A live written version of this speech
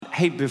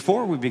Hey,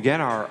 before we begin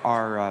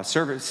our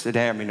service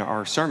today,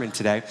 our sermon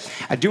today,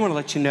 I do want to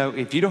let you know,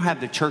 if you don't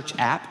have the church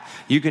app,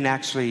 you can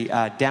actually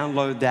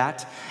download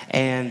that,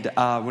 and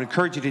would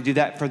encourage you to do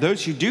that. For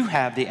those who do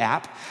have the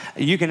app,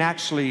 you can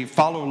actually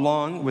follow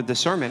along with the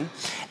sermon,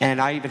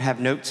 and I even have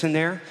notes in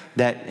there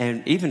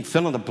and even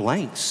fill in the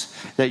blanks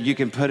that you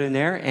can put in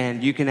there,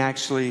 and you can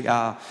actually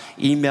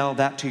email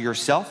that to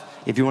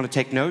yourself if you want to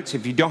take notes.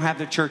 If you don't have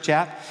the church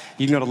app,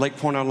 you can go to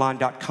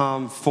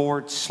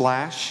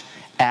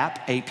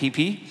lakepointonline.com/app,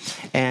 A-P-P,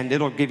 and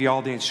it'll give you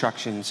all the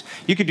instructions.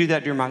 You could do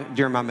that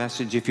during my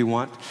message if you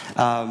want,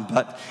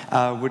 but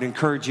would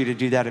encourage you to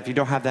do that. If you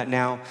don't have that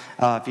now,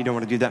 if you don't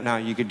want to do that now,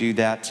 you could do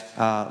that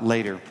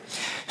later.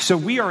 So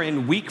we are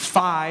in week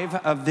 5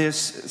 of this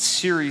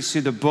series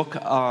through the book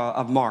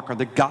of Mark, or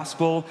the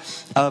Gospel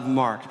of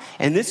Mark.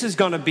 And this is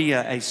going to be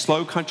a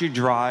slow country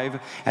drive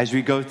as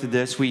we go through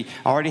this. We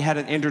already had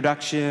an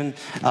introduction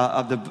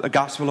of the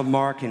Gospel of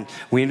Mark, and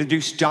we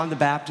introduced John the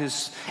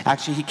Baptist.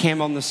 Actually, he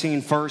came on the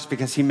scene first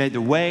because he made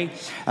the way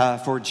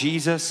for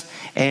Jesus,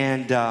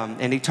 and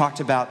he talked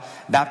about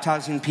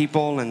baptizing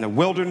people in the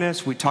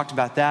wilderness. We talked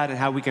about that and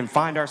how we can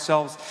find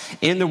ourselves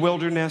in the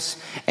wilderness,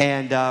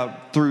 and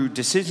through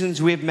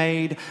decisions we have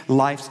made,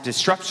 life's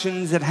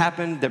disruptions that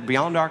happen that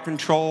beyond our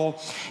control.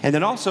 And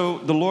then also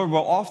the Lord will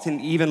often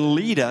even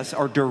lead us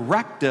or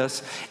direct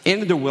us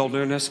into the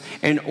wilderness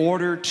in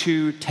order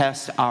to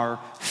test our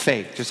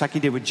faith, just like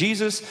he did with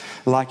Jesus,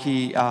 like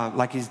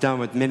he's done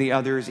with many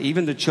others,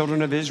 even the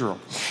children of Israel.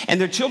 And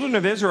the children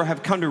of Israel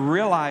have come to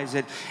realize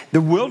that the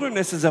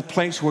wilderness is a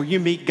place where you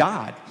meet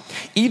God.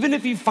 Even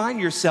if you find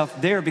yourself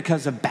there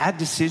because of bad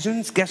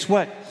decisions, guess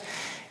what?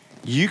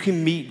 You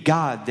can meet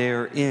God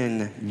there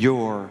in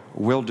your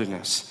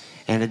wilderness.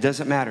 And it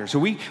doesn't matter. So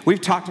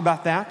we've talked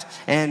about that.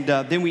 And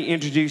then we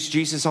introduced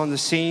Jesus on the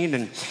scene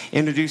and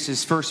introduced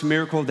his first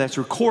miracle that's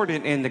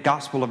recorded in the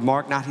Gospel of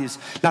Mark. Not his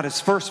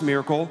first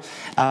miracle.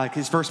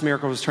 His first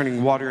miracle was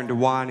turning water into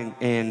wine,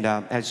 and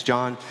as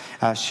John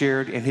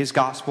shared in his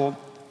Gospel.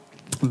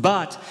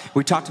 But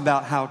we talked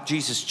about how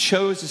Jesus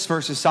chose his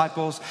first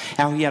disciples,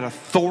 how he had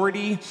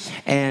authority,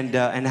 and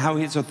how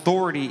his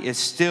authority is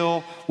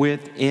still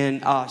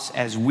within us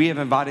as we have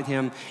invited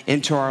him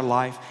into our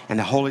life, and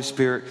the Holy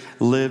Spirit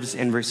lives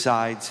and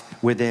resides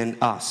within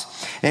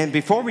us. And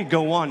before we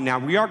go on now,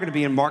 we are going to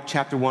be in Mark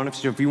chapter 1.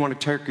 So if you want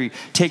to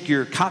take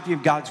your copy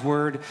of God's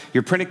Word,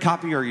 your printed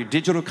copy or your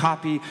digital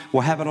copy,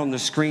 we'll have it on the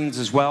screens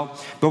as well.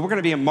 But we're going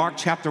to be in Mark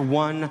chapter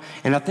 1,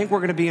 and I think we're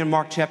going to be in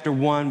Mark chapter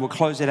 1. We'll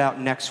close it out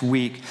next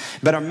week.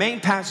 But our main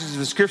passages of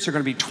the Scripture are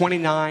going to be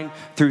 29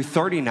 through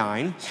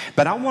 39.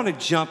 But I want to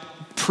jump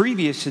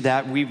previous to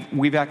that.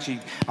 We've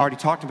actually already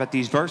talked about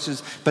these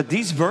verses, but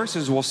these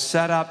verses will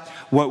set up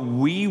what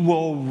we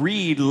will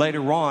read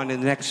later on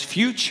in the next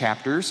few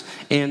chapters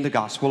in the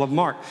Gospel of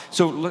Mark.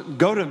 So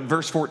go to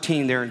verse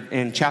 14 there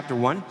in chapter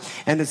 1,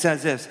 and it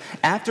says this: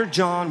 After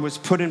John was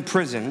put in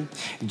prison,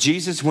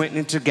 Jesus went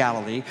into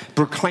Galilee,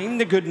 proclaimed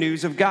the good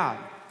news of God.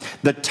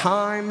 The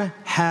time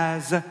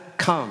has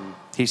come,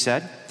 he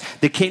said.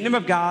 The kingdom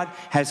of God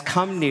has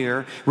come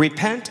near.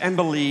 Repent and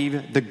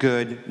believe the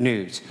good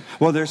news.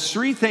 Well, there's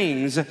 3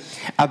 things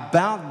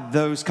about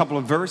those couple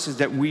of verses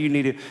that we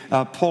need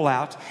to pull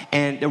out,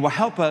 and it will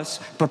help us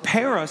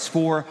prepare us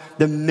for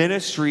the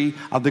ministry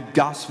of the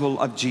gospel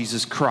of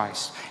Jesus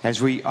Christ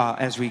as we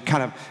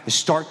kind of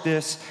start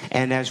this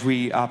and as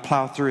we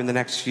plow through in the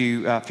next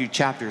few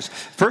chapters.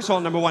 First of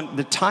all, number 1,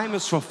 the time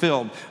is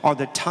fulfilled, or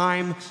the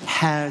time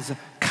has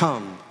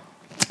come.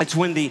 It's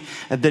when the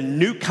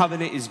new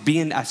covenant is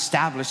being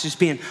established, it's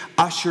being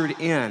ushered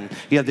in.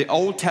 You have the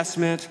Old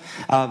Testament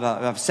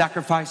of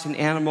sacrificing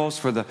animals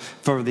for the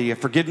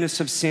forgiveness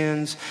of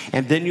sins,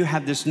 and then you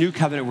have this new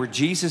covenant where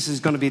Jesus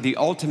is going to be the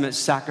ultimate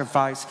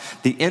sacrifice,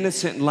 the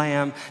innocent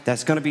lamb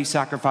that's going to be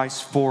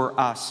sacrificed for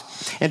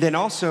us. And then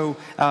also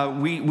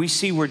we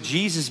see where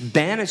Jesus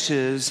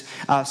banishes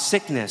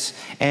sickness,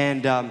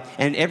 and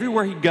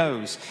everywhere he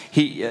goes,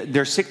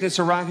 there's sickness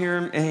around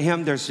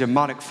him. There's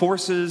demonic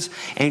forces,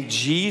 and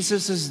Jesus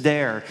is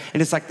there,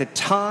 and it's like the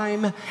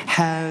time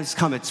has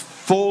come. It's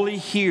fully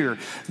here.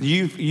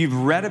 You've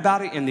read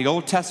about it in the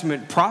Old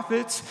Testament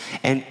prophets,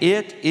 and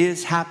it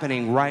is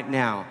happening right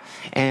now.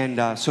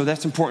 And so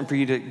that's important for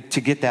you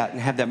to get that and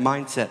have that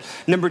mindset.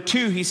 Number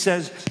 2, he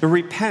says,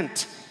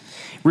 repent.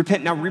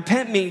 Repent. Now,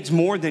 repent means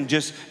more than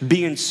just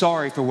being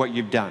sorry for what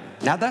you've done.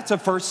 Now, that's a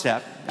first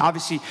step.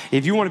 Obviously,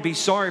 if you want to be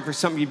sorry for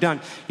something you've done,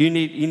 you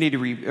need to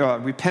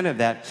repent of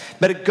that.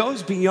 But it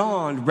goes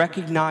beyond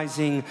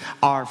recognizing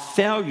our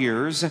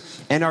failures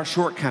and our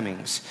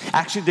shortcomings.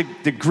 Actually,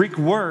 the Greek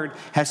word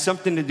has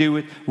something to do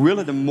with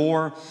really the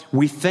more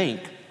we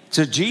think.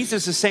 So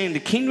Jesus is saying the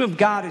kingdom of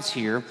God is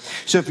here.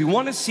 So if you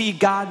want to see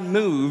God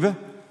move,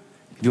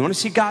 if you want to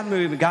see God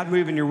move and God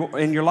move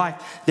in your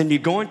life, then you're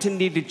going to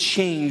need to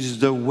change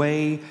the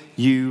way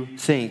you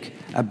think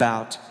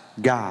about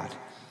God.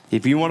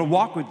 If you want to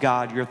walk with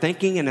God, your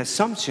thinking and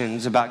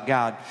assumptions about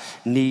God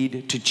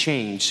need to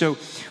change. So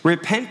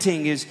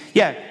repenting is,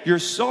 you're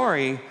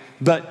sorry,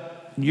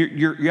 but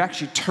you're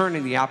actually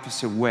turning the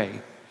opposite way.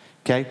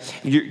 Okay?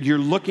 You're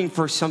looking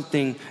for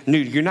something new.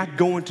 You're not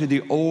going to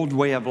the old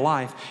way of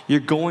life. You're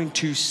going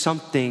to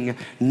something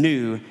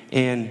new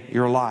in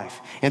your life.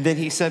 And then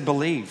he said,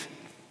 believe.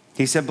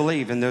 He said,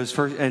 believe in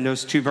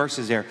those two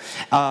verses there.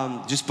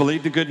 Just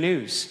believe the good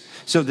news.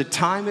 So the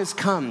time has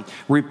come.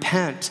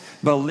 Repent,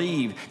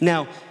 believe.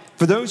 Now,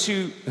 for those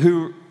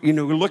who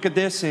look at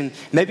this and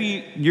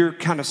maybe you're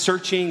kind of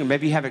searching, or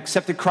maybe you have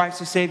accepted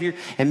Christ as Savior,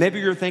 and maybe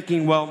you're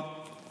thinking, well,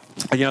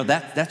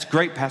 that's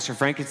great, Pastor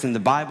Frank. It's in the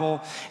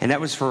Bible, and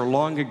that was for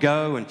long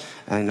ago,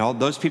 and all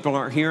those people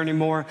aren't here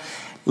anymore.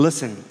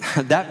 Listen,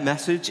 that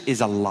message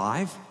is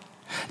alive.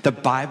 The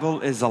Bible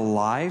is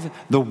alive.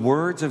 The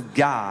words of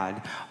God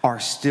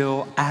are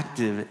still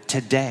active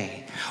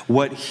today.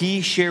 What he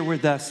shared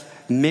with us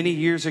many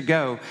years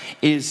ago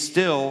is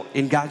still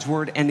in God's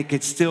word, and it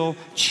could still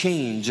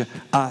change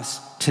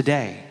us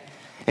today.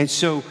 And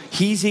so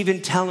he's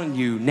even telling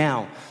you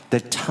now,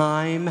 the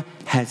time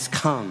has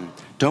come.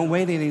 Don't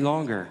wait any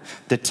longer.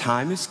 The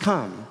time has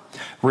come.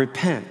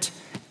 Repent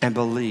and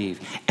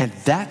believe. And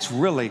that's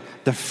really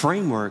the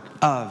framework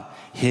of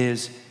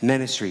his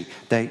ministry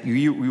that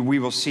we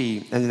will see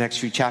in the next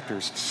few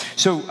chapters.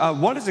 So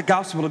what does the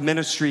gospel of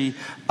ministry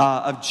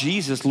of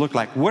Jesus look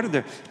like? What are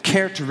the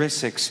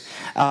characteristics?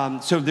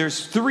 So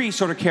there's three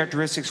sort of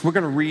characteristics we're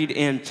going to read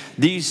in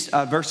these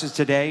verses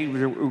today.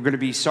 We're going to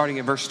be starting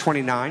at verse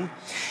 29.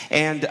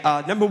 And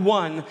number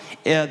one,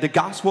 the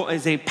gospel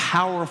is a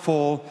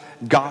powerful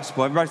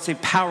gospel. Everybody say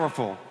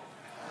powerful.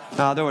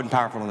 No, that wasn't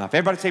powerful enough.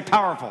 Everybody say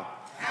powerful.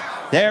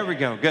 There we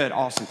go. Good.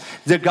 Awesome.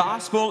 The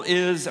gospel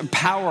is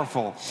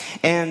powerful.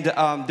 And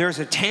there's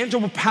a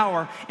tangible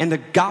power in the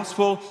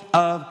gospel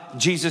of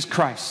Jesus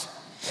Christ.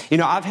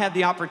 I've had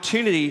the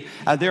opportunity,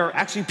 there are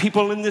actually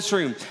people in this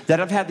room that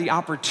have had the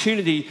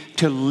opportunity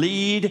to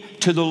lead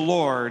to the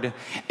Lord.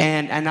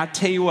 And I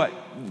tell you what,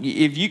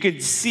 if you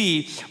could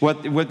see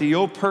what the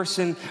old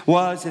person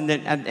was and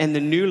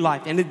the new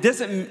life, and it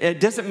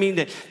doesn't mean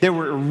that they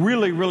were a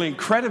really, really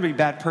incredibly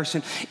bad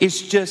person.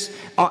 It's just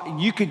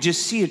you could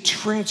just see a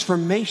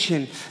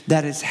transformation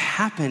that has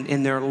happened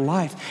in their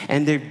life,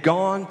 and they've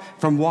gone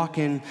from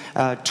walking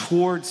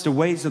towards the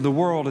ways of the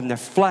world and their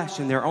flesh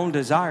and their own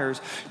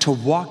desires to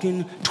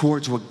walking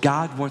towards what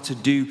God wants to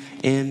do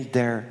in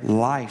their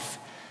life.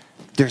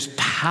 There's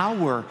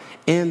power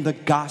in the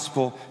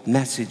gospel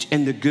message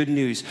and the good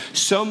news.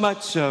 So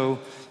much so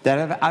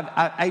that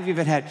I've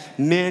even had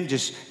men,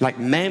 just like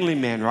manly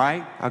men,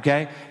 right?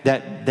 Okay?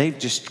 That they've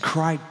just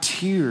cried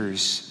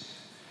tears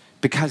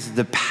because of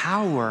the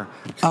power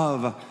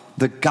of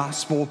the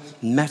gospel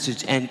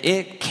message. And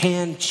it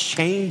can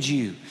change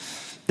you.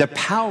 The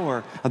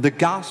power of the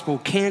gospel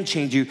can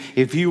change you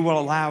if you will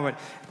allow it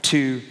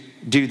to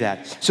do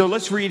that. So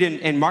let's read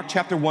in Mark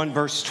chapter 1,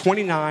 verse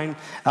 29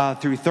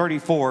 through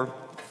 34.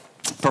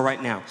 For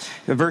right now,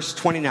 verse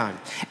 29.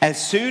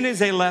 As soon as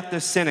they left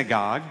the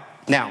synagogue,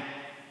 now,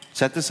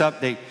 set this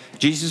up.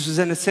 Jesus was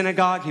in the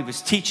synagogue. He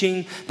was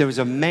teaching. There was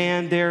a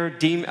man there,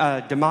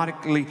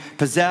 demonically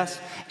possessed,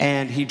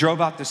 and he drove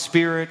out the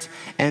spirit.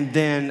 And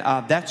then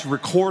that's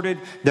recorded,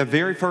 the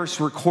very first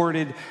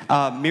recorded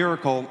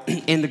miracle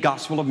in the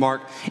Gospel of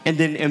Mark. And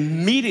then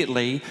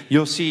immediately,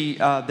 you'll see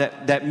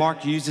that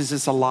Mark uses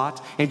this a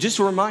lot. And just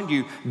to remind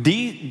you,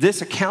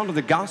 this account of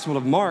the Gospel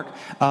of Mark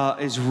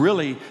is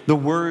really the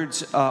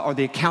words or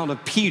the account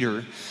of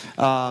Peter.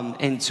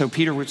 And so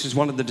Peter, which is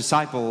one of the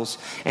disciples.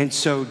 And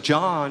so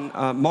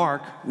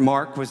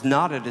Mark was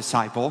not a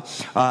disciple,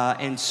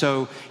 and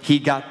so he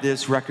got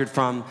this record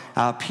from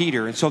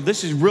Peter. And so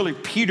this is really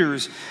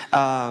Peter's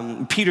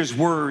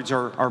words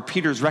or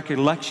Peter's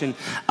recollection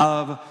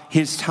of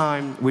his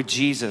time with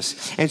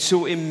Jesus. And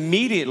so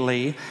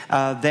immediately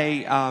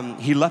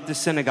he left the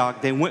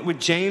synagogue. They went with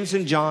James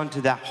and John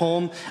to the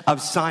home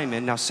of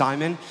Simon. Now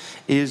Simon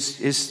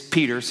is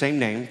Peter, same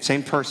name,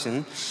 same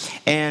person,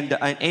 and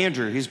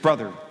Andrew, his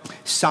brother.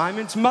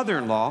 Simon's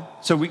mother-in-law,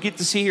 so we get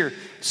to see here,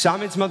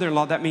 Simon's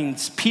mother-in-law, that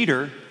means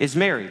Peter is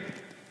married.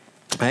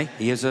 Okay?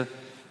 He has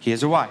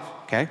a wife,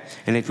 okay?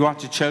 And if you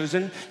watch The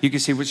Chosen, you can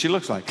see what she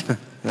looks like.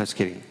 That's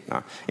kidding.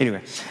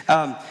 Anyway,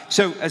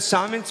 so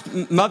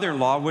Simon's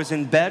mother-in-law was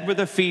in bed with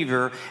a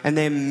fever, and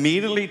they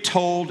immediately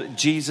told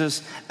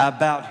Jesus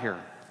about her,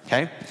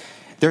 okay?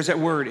 There's that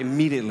word,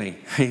 immediately.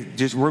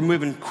 We're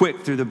moving quick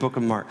through the book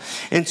of Mark.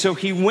 And so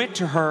he went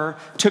to her,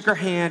 took her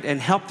hand,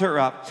 and helped her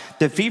up.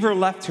 The fever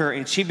left her,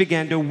 and she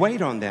began to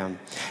wait on them.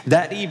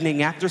 That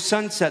evening, after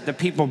sunset, the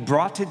people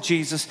brought to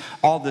Jesus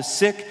all the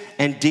sick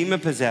and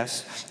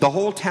demon-possessed. The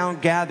whole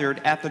town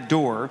gathered at the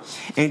door,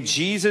 and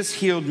Jesus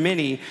healed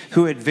many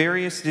who had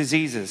various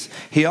diseases.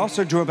 He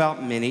also drove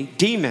out many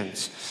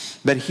demons,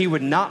 but he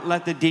would not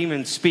let the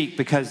demons speak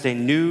because they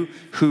knew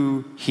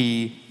who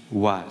he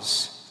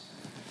was.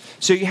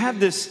 So you have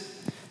this,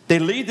 they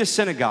leave the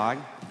synagogue,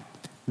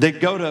 they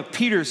go to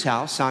Peter's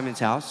house, Simon's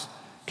house,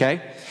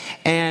 okay?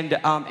 And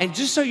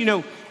just so you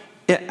know,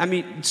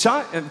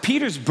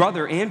 Peter's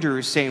brother Andrew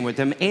is staying with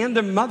them, and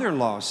the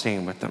mother-in-law is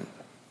staying with them,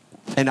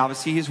 and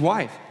obviously his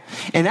wife.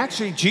 And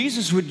actually,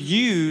 Jesus would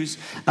use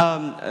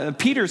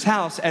Peter's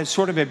house as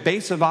sort of a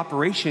base of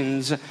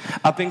operations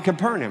up in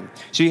Capernaum.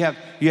 So you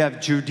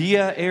have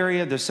Judea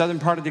area, the southern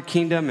part of the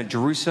kingdom, and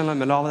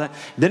Jerusalem and all of that.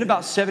 Then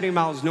about 70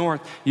 miles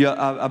north,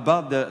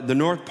 above the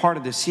north part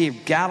of the Sea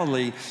of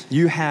Galilee,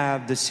 you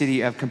have the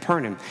city of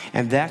Capernaum.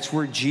 And that's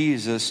where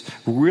Jesus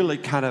really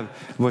kind of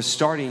was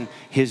starting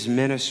his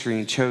ministry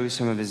and chose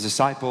some of his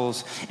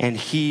disciples. And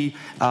he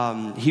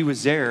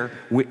was there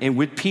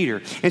with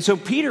Peter. And so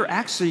Peter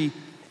actually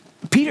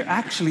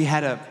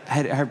had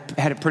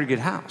a pretty good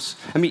house.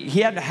 I mean,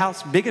 he had a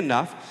house big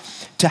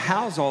enough to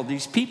house all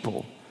these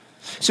people.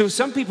 So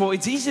some people,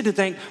 it's easy to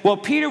think, well,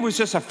 Peter was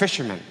just a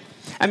fisherman.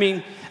 I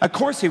mean, of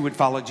course he would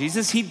follow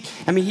Jesus. He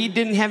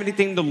didn't have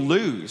anything to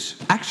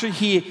lose.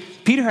 Actually,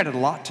 Peter had a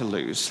lot to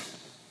lose.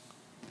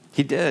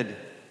 He did.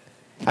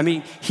 I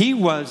mean, he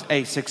was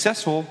a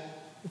successful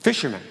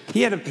fisherman.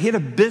 He had a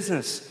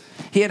business.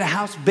 He had a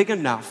house big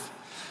enough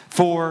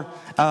for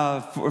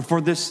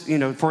this,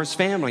 for his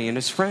family and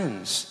his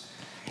friends.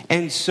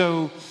 And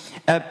so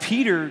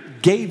Peter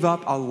gave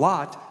up a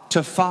lot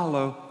to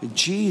follow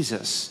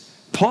Jesus.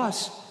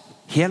 Plus,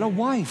 he had a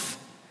wife,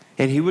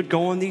 and he would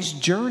go on these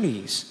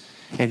journeys,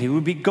 and he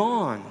would be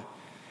gone.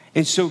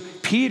 And so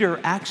Peter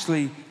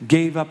actually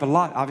gave up a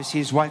lot. Obviously,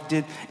 his wife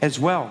did as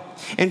well.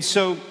 And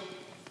so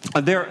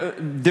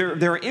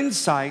there are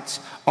insights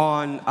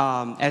on,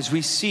 as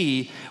we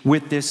see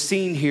with this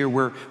scene here,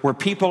 where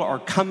people are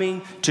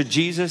coming to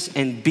Jesus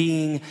and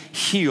being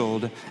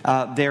healed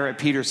there at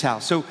Peter's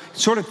house. So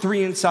sort of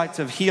three insights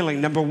of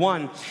healing. Number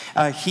one,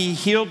 he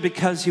healed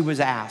because he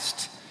was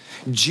asked.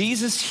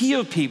 Jesus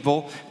healed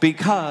people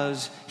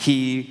because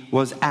he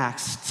was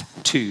asked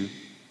to.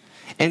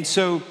 And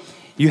so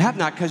you have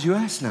not because you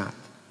ask not.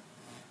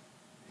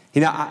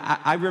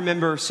 I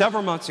remember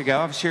several months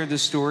ago, I've shared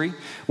this story,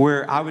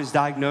 where I was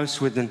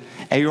diagnosed with an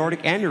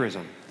aortic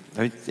aneurysm.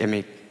 I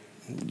mean,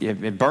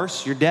 it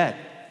bursts, you're dead,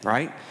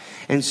 right?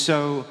 And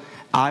so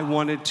I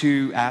wanted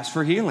to ask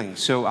for healing.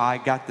 So I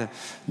got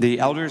the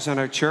elders in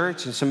our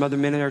church and some other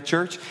men in our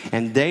church,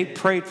 and they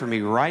prayed for me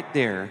right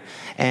there.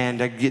 And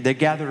they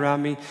gathered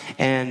around me,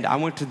 and I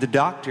went to the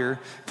doctor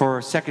for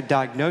a second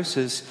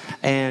diagnosis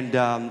and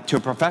to a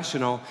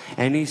professional,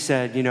 and he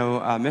said,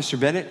 Mr.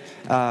 Bennett,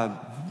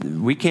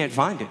 we can't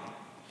find it.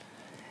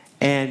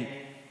 And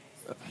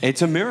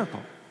it's a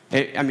miracle.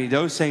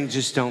 Those things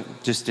just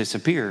don't just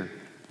disappear,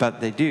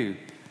 but they do.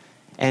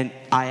 And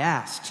I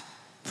asked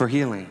for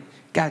healing.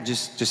 God,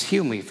 just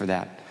heal me for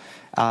that.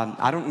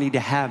 I don't need to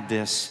have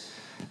this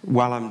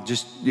while I'm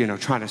just,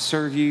 trying to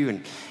serve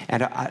you.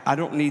 And I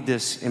don't need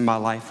this in my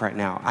life right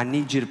now. I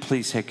need you to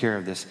please take care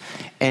of this.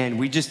 And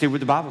we just did what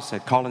the Bible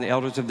said. Call in the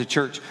elders of the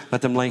church.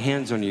 Let them lay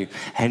hands on you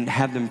and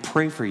have them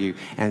pray for you.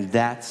 And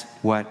that's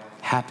what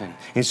happened.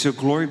 And so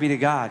glory be to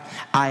God.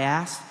 I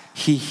asked,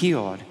 he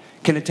healed.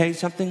 Can I tell you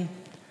something?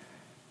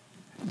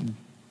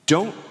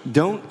 Don't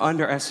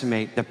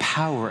underestimate the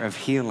power of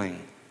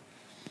healing.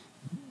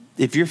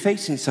 If you're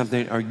facing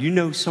something,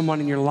 or someone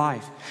in your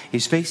life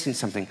is facing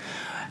something,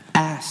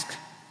 ask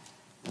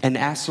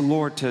the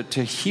Lord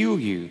to heal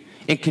you,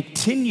 and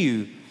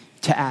continue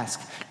to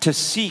ask, to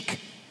seek,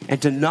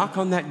 and to knock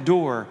on that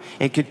door,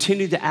 and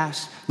continue to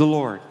ask the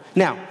Lord.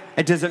 Now,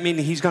 it doesn't mean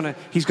that he's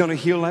gonna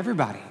heal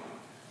everybody,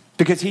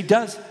 because he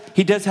does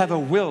have a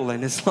will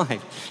in his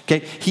life. Okay,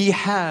 he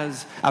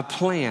has a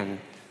plan,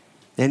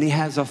 and he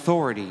has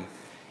authority,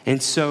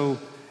 and so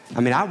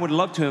I would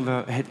love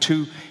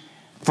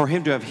for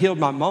him to have healed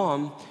my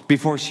mom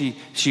before she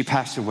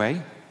passed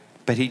away,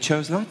 but he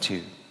chose not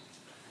to.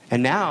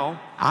 And now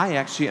I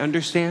actually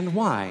understand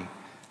why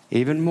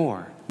even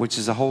more, which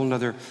is a whole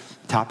nother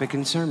topic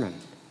and sermon.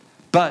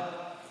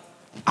 But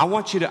I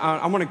want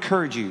to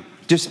encourage you,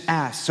 just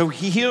ask. So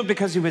he healed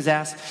because he was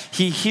asked.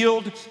 He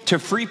healed to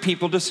free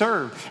people to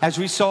serve. As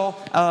we saw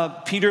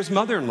Peter's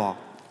mother-in-law.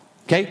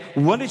 Okay,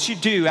 what did she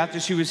do after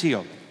she was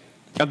healed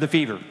of the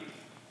fever?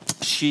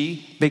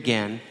 She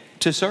began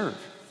to serve.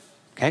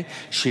 Okay,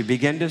 she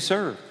began to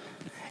serve.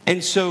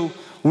 And so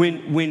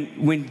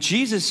when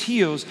Jesus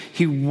heals,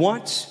 he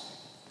wants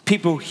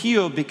people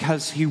healed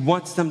because he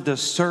wants them to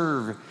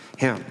serve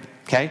him.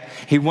 Okay,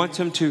 he wants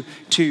them to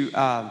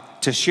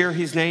share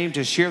his name,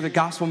 to share the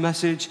gospel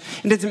message.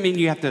 It doesn't mean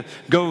you have to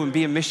go and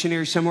be a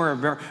missionary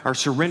somewhere or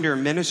surrender a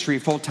ministry,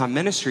 full-time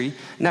ministry.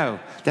 No,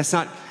 that's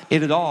not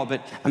it at all.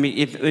 But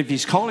if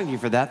he's calling you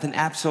for that, then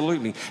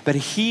absolutely. But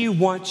he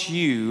wants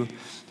you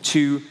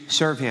to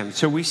serve him.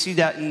 So we see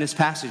that in this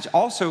passage.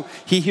 Also,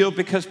 he healed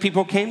because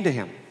people came to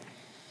him.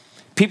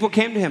 People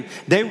came to him.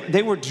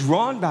 They were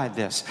drawn by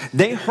this.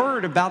 They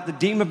heard about the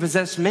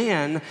demon-possessed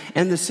man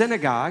in the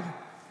synagogue,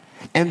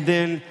 and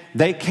then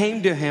they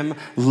came to him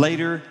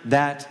later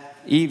that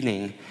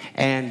evening.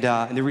 And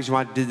the reason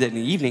why I did that in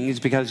the evening is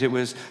because it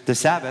was the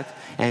Sabbath,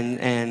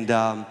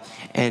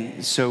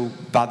 and so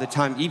by the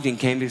time evening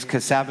came,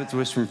 because Sabbath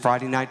was from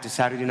Friday night to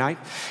Saturday night,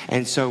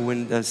 and so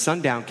when the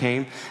sundown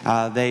came,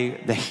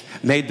 they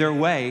made their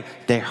way.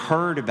 They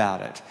heard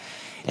about it,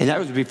 and that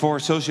was before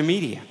social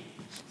media.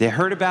 They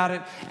heard about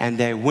it, and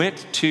they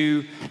went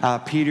to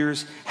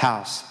Peter's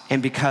house,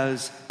 and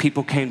because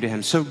people came to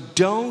him. So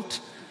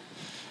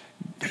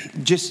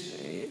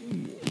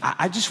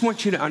I just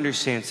want you to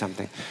understand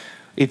something.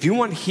 If you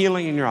want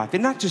healing in your life,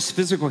 and not just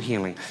physical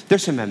healing,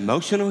 there's some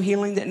emotional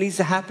healing that needs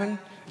to happen,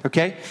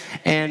 okay?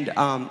 And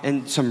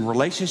some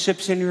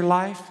relationships in your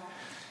life.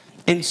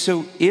 And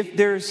so if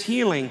there's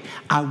healing,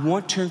 I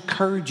want to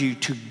encourage you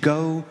to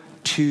go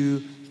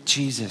to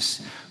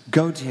Jesus.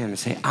 Go to him and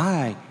say,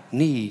 I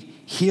need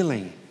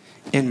healing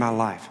in my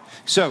life.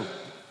 So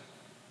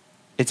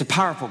it's a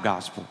powerful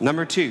gospel.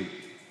 Number 2,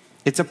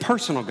 it's a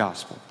personal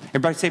gospel.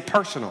 Everybody say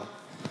personal.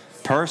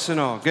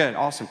 Personal. Good.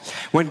 Awesome.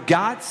 When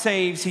God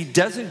saves, he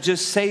doesn't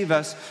just save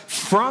us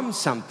from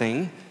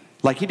something,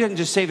 like he doesn't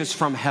just save us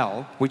from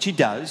hell, which he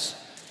does,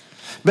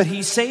 but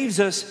he saves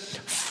us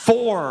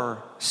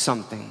for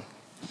something.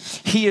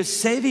 He is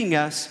saving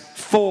us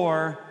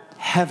for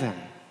heaven.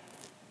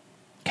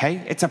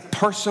 Okay? It's a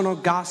personal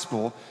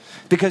gospel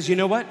because you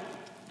know what?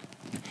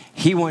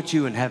 He wants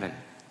you in heaven.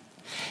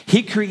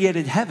 He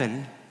created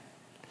heaven,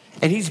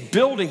 and he's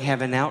building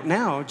heaven out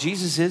now.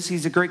 Jesus is.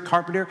 He's a great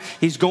carpenter.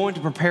 He's going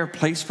to prepare a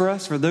place for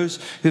us, for those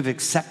who've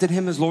accepted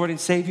him as Lord and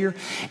Savior.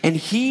 And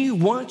he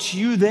wants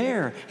you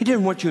there. He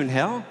didn't want you in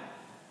hell.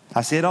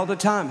 I say it all the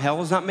time. Hell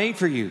was not made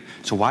for you.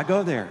 So why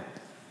go there?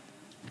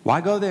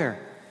 Why go there?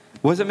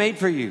 Was it made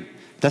for you?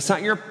 That's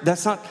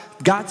not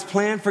God's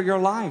plan for your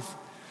life.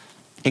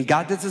 And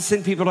God doesn't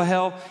send people to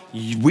hell.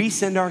 We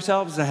send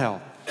ourselves to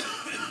hell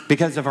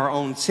because of our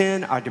own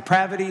sin, our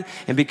depravity,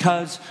 and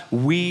because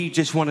we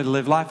just wanted to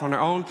live life on our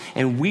own,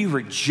 and we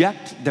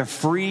reject the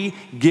free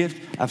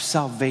gift of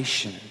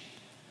salvation.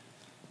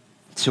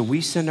 So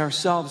we send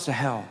ourselves to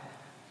hell.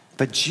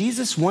 But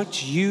Jesus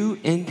wants you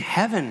in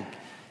heaven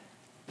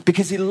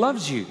because he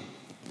loves you.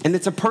 And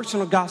it's a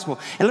personal gospel.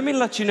 And let me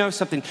let you know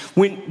something.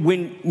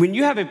 When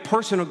you have a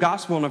personal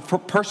gospel and a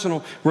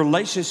personal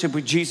relationship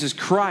with Jesus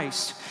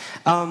Christ,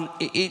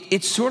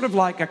 it's sort of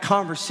like a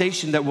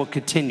conversation that will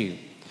continue.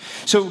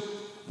 So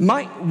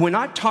when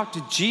I talk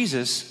to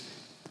Jesus,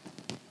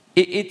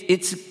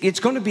 it's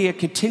going to be a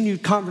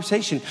continued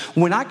conversation.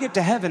 When I get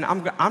to heaven,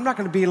 I'm not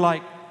going to be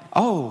like,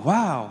 oh,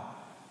 wow,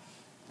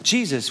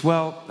 Jesus,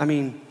 well, I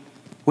mean,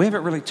 we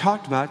haven't really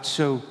talked much,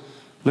 so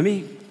let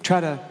me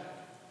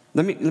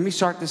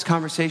start this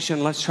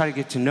conversation. Let's try to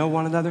get to know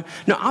one another.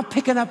 No, I'm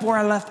picking up where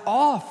I left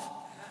off.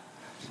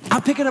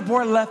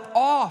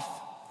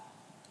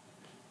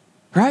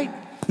 Right?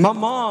 My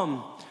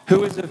mom,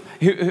 who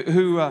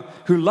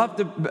loved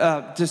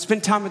to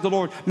spend time with the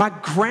Lord. My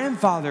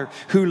grandfather,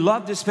 who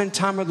loved to spend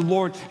time with the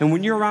Lord. And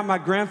when you're around my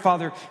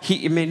grandfather,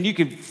 you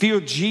could feel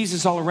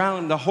Jesus all around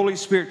him, the Holy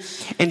Spirit.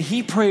 And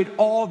he prayed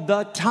all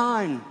the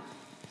time.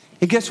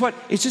 And guess what?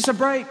 It's just a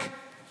break.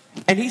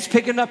 And he's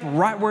picking up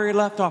right where he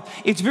left off.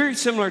 It's very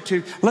similar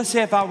to, let's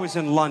say if I was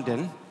in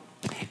London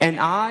and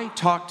I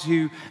talked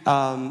to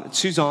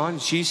Suzanne,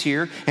 she's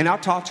here, and I'll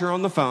talk to her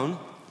on the phone.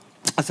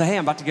 I say, hey,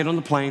 I'm about to get on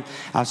the plane.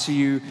 I'll see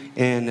you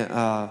in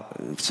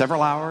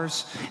several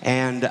hours,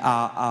 and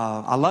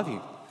I love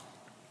you.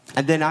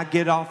 And then I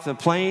get off the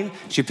plane.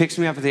 She picks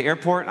me up at the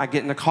airport. I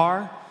get in the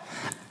car.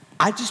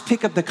 I just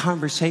pick up the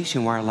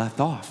conversation where I left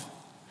off.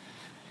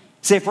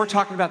 Say, if we're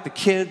talking about the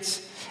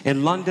kids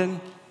in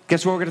London,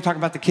 guess what we're going to talk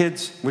about the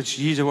kids, which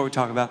is usually what we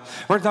talk about.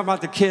 We're going to talk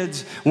about the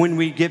kids when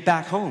we get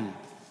back home.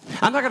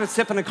 I'm not going to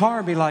sit in the car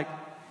and be like,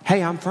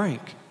 hey, I'm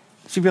Frank.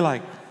 She'd be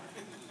like,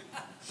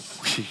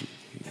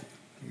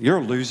 you're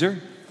a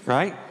loser,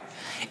 right?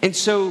 And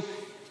so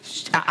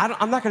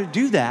I'm not going to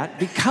do that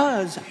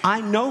because I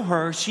know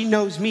her. She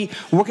knows me.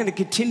 We're going to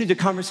continue the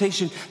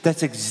conversation.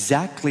 That's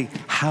exactly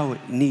how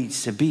it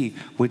needs to be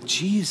with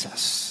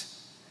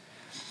Jesus.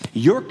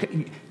 You're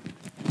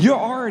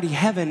already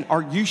having,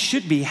 or you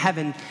should be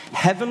having,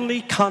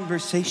 heavenly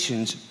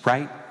conversations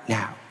right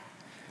now.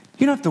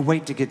 You don't have to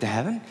wait to get to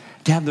heaven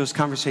to have those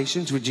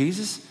conversations with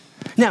Jesus.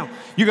 Now,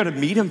 you're going to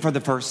meet him for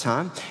the first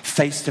time,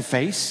 face to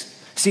face.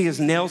 See his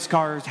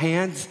nail-scarred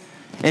hands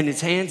and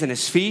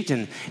his feet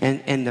and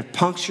the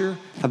puncture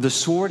of the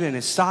sword in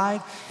his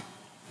side.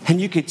 And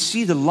you could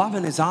see the love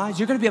in his eyes.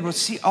 You're going to be able to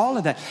see all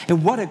of that.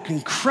 And what an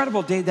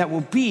incredible day that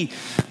will be.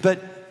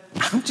 But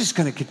I'm just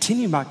going to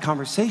continue my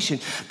conversation.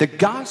 The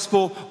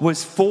gospel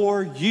was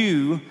for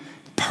you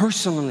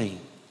personally.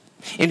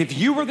 And if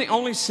you were the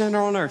only sinner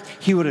on earth,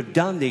 he would have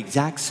done the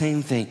exact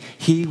same thing.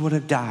 He would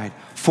have died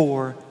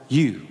for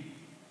you.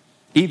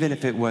 Even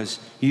if it was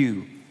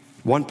you,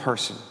 one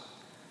person.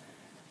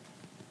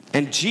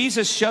 And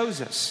Jesus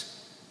shows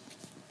us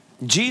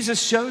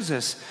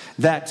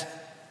that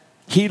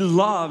he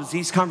loves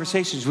these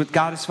conversations with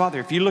God his Father.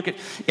 If you look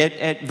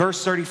at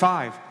verse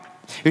 35,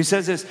 it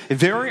says this,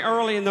 very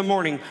early in the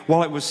morning,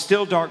 while it was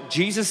still dark,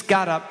 Jesus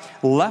got up,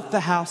 left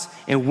the house,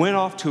 and went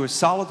off to a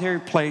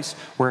solitary place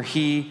where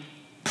he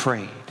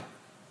prayed.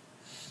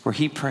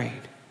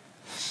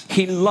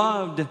 He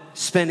loved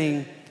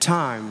spending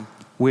time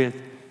with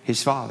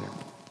his Father.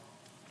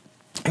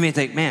 I mean,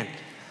 think, man,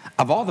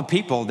 of all the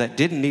people that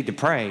didn't need to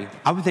pray,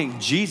 I would think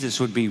Jesus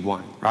would be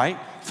one, right?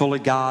 Fully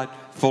God,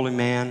 fully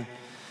man.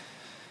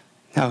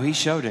 No, he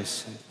showed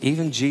us,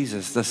 even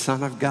Jesus, the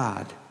Son of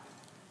God,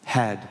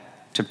 had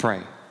to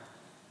pray.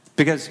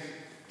 Because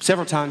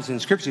several times in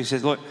Scripture he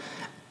says, look,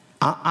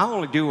 I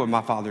only do what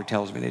my Father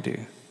tells me to do.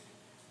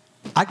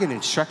 I get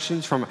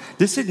instructions from,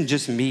 this isn't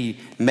just me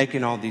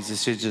making all these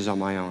decisions on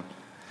my own.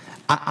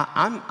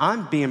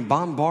 I'm being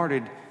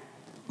bombarded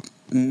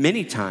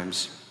many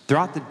times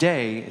throughout the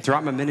day,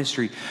 throughout my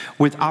ministry,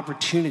 with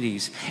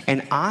opportunities.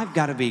 And I've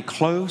got to be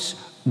close,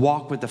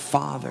 walk with the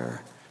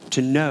Father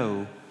to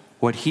know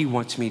what he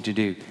wants me to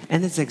do.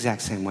 And it's the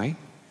exact same way.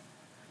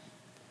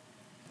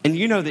 And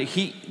you know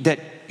that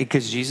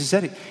because Jesus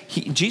said it,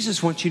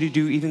 Jesus wants you to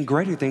do even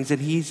greater things than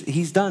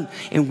he's done.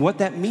 And what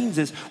that means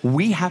is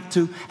we have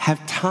to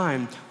have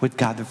time with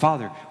God the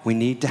Father. We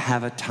need to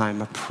have a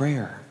time of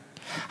prayer.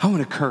 I want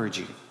to encourage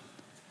you.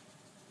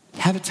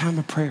 Have a time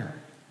of prayer.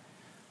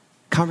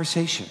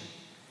 Conversation.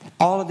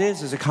 All it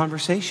is a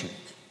conversation.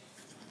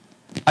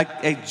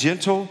 A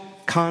gentle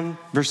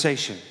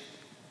conversation.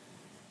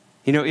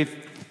 You know, let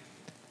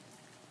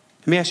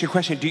me ask you a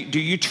question. Do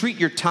you treat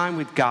your time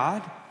with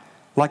God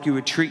like you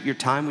would treat your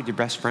time with your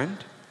best friend?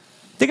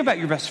 Think about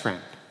your best friend.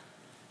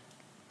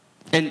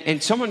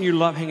 And someone you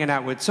love hanging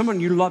out with, someone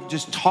you love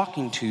just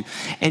talking to,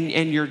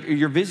 and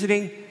you're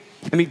visiting.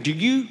 I mean, do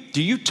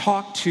you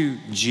talk to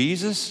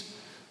Jesus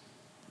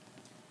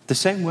the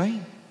same way?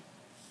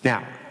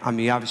 Now, I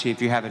mean, obviously,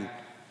 if you're having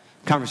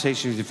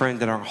conversations with your friends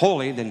that aren't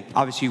holy, then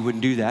obviously you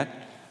wouldn't do that.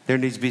 There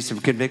needs to be some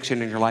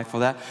conviction in your life for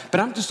that. But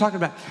I'm just talking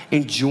about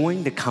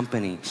enjoying the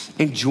company,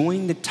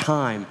 enjoying the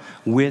time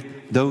with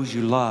those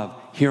you love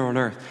here on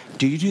earth.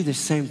 Do you do the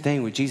same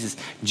thing with Jesus?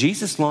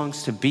 Jesus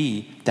longs to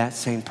be that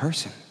same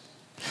person.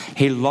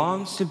 He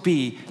longs to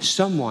be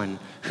someone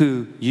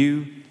who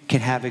you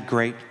can have a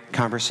great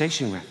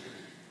conversation with.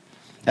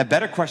 A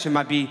better question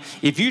might be,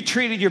 if you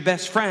treated your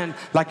best friend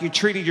like you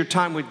treated your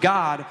time with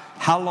God,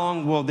 how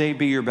long will they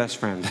be your best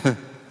friend?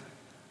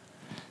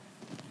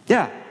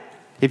 Yeah.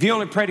 If you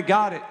only pray to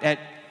God at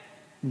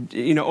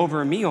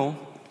over a meal,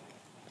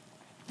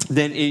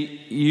 then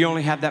you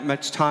only have that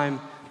much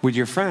time with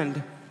your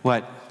friend,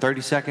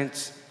 30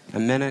 seconds, a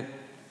minute?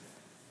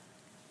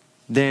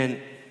 Then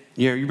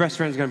your best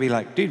friend's going to be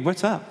like, dude,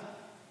 what's up?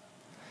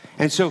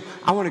 And so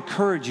I want to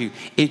encourage you.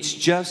 It's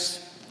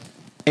just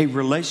a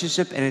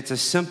relationship, and it's a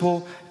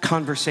simple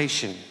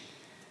conversation.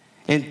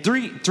 And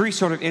three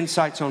sort of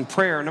insights on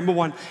prayer. Number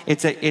one,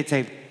 it's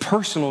a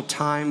personal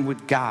time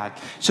with God.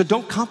 So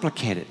don't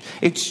complicate it.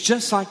 It's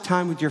just like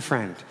time with your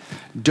friend.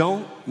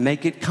 Don't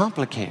make it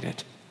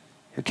complicated.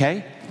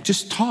 Okay?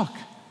 Just talk.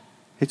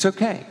 It's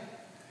okay.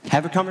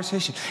 Have a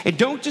conversation. And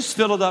don't just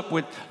fill it up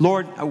with,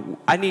 Lord,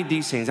 I need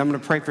these things. I'm going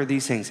to pray for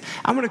these things.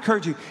 I'm going to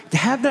encourage you to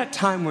have that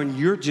time when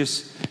you're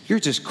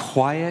just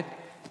quiet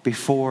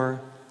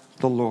before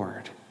the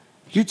Lord.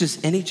 You're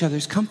just in each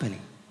other's company.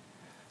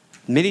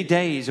 Many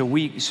days a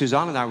week,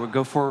 Suzanne and I would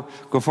go for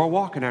a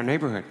walk in our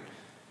neighborhood.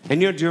 And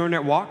during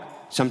that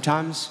walk,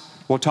 sometimes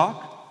we'll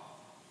talk,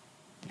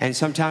 and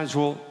sometimes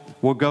we'll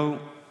go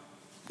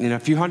a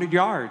few hundred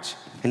yards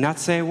and not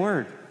say a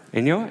word.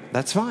 And you know what?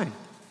 That's fine.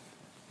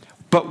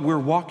 But we're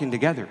walking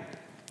together.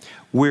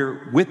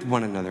 We're with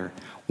one another.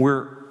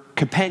 We're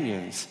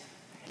companions.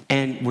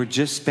 And we're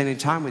just spending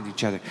time with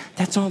each other.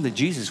 That's all that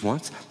Jesus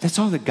wants. That's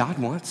all that God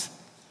wants.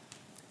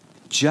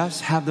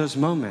 Just have those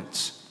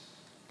moments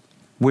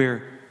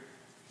where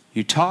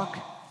you talk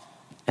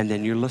and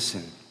then you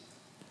listen.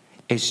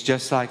 It's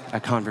just like a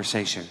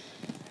conversation.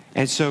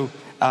 And so,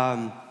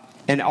 so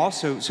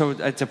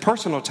it's a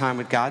personal time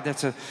with God.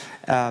 That's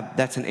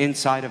an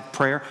insight of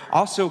prayer.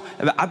 Also,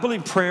 I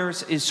believe prayer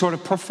is sort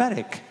of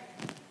prophetic.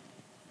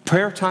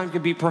 Prayer time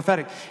can be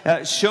prophetic.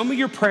 Show me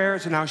your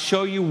prayers and I'll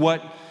show you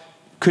what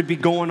could be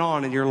going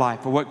on in your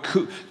life, or what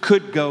could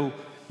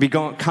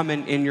come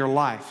in your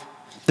life.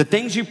 The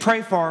things you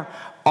pray for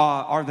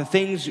are the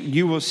things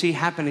you will see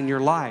happen in your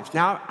life.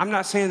 Now, I'm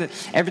not saying that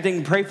everything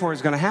you pray for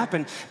is going to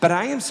happen, but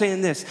I am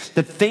saying this: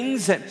 the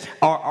things that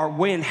are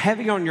weighing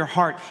heavy on your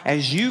heart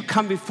as you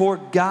come before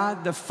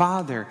God the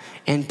Father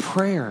in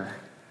prayer,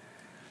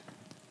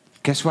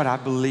 guess what? I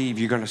believe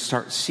you're going to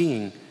start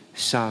seeing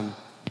some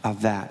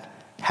of that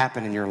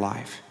happen in your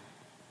life.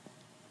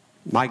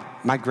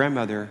 My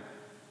grandmother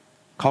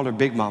called her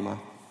Big Mama.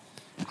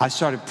 I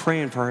started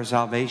praying for her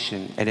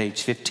salvation at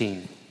age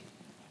 15.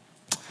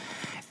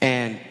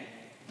 And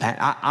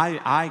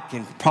I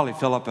can probably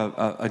fill up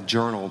a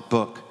journal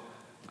book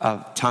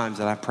of times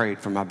that I prayed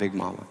for my Big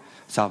Mama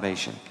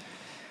salvation.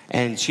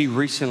 And she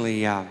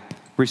recently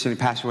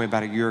passed away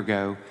about a year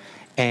ago.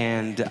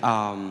 And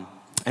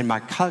my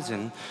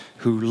cousin,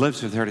 who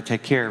lives with her to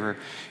take care of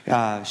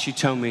her, she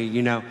told me,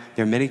 there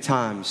are many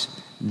times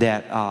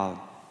that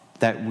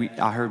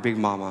I heard Big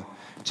Mama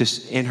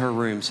just in her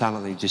room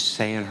silently just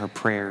saying her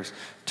prayers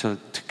to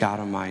God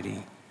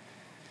Almighty.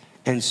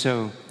 And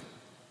so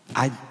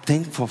I'm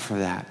thankful for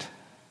that.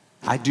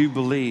 I do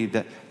believe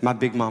that my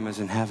Big Mama's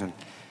in heaven,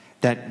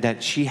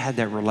 that she had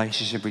that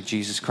relationship with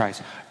Jesus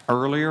Christ.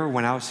 Earlier,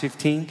 when I was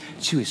 15,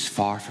 she was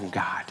far from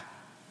God.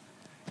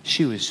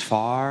 She was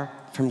far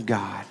from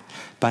God.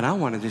 But I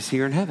wanted to see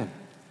her in heaven.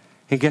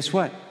 And guess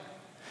what?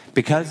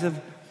 Because of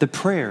the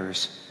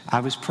prayers I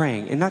was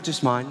praying, and not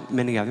just mine,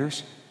 many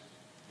others,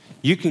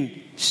 you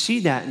can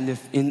see that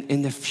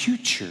in the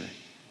future.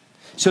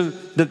 So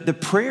the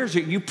prayers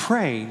that you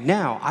pray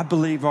now, I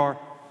believe,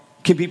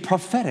 can be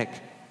prophetic.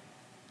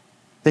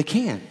 They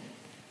can,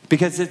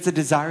 because it's the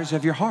desires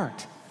of your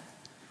heart.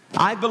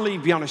 I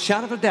believe beyond a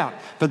shadow of a doubt,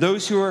 for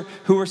those who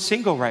are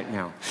single right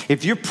now,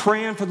 if you're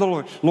praying for the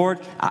Lord, Lord,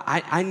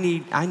 I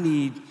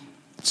need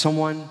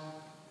someone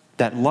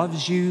that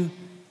loves you,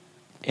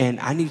 and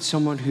I need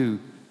someone who,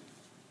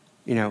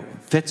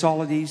 fits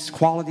all of these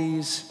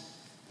qualities.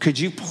 Could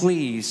you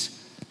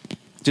please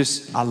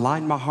just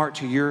align my heart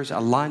to yours,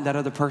 align that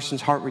other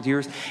person's heart with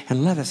yours,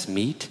 and let us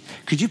meet?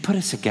 Could you put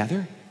us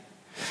together?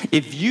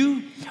 If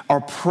you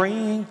are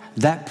praying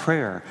that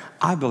prayer,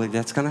 I believe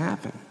that's going to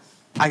happen.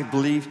 I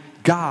believe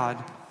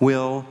God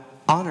will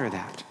honor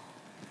that.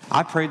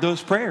 I prayed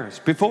those prayers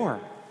before.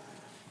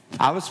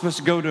 I was supposed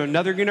to go to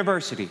another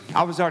university.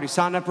 I was already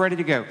signed up, ready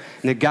to go.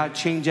 And then God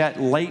changed that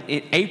late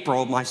in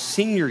April of my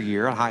senior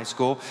year in high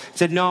school.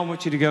 Said, no, I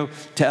want you to go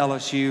to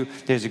LSU.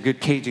 There's a good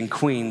Cajun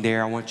queen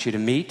there I want you to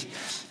meet.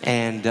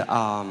 And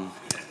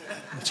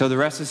so the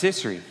rest is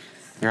history,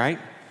 right?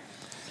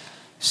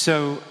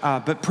 So,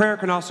 but prayer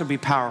can also be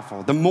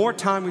powerful. The more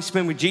time we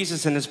spend with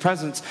Jesus in His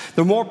presence,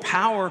 the more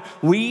power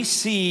we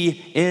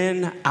see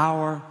in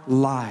our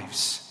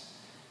lives.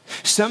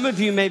 Some of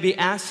you may be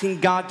asking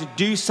God to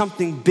do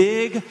something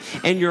big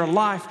in your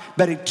life,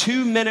 but a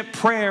 2-minute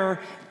prayer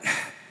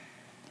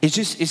it's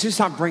just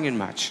not bringing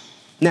much.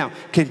 Now,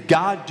 can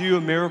God do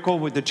a miracle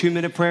with the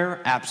 2-minute prayer?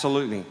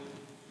 Absolutely.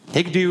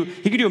 He could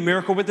do a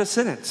miracle with a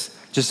sentence,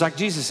 just like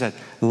Jesus said,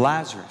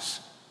 Lazarus,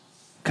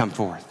 come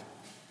forth.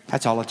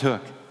 That's all it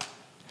took.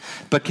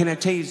 But can I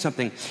tell you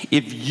something?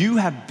 If you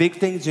have big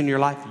things in your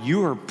life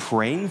you are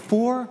praying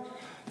for,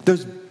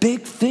 those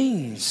big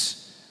things,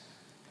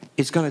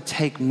 it's going to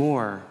take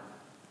more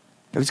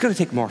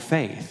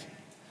faith.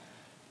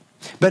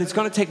 But it's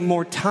going to take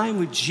more time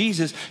with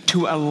Jesus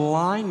to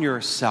align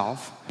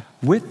yourself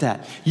with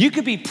that. You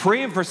could be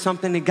praying for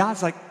something and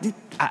God's like,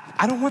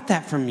 I don't want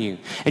that from you.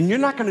 And you're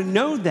not going to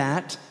know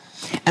that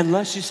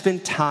unless you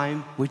spend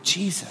time with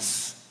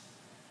Jesus.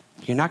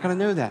 You're not going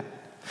to know that.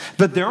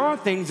 But there are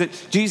things that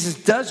Jesus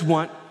does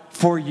want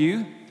for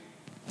you.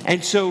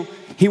 And so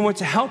He wants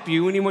to help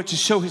you, and He wants to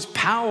show His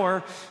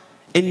power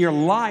in your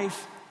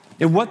life.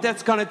 And what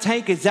that's going to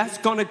take is that's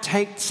going to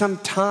take some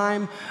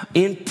time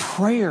in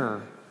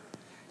prayer.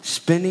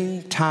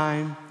 Spending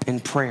time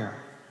in prayer.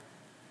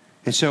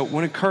 And so I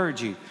want to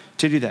encourage you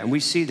to do that. And we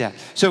see that.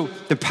 So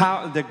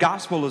the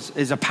gospel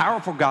is a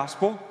powerful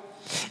gospel.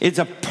 It's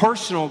a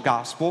personal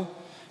gospel.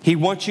 He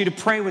wants you to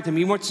pray with Him.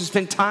 He wants to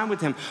spend time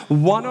with Him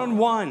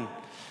one-on-one.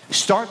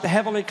 Start the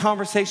heavenly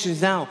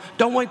conversations now.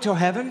 Don't wait till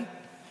heaven.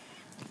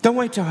 Don't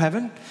wait till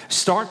heaven.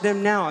 Start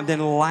them now. And then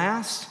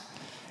last,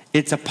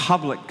 it's a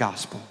public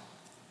gospel.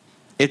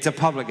 It's a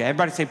public.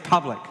 Everybody say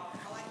public.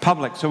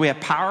 Public. So we have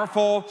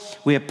powerful,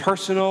 we have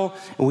personal,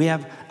 and we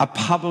have a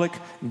public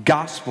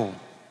gospel.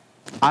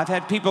 I've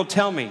had people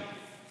tell me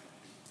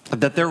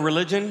that their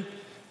religion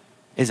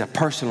is a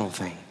personal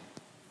thing.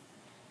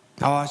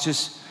 Oh,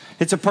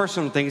 it's a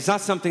personal thing. It's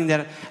not something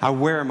that I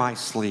wear in my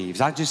sleeves.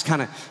 I just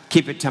kind of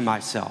keep it to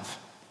myself.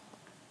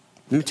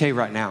 Let me tell you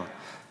right now,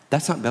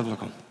 that's not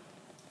biblical.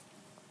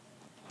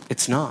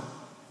 It's not.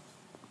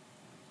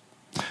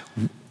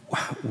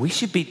 We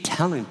should be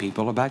telling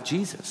people about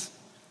Jesus.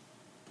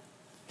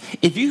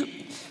 If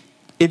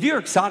you're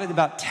excited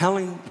about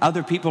telling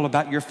other people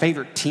about your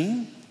favorite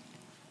team,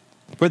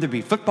 whether it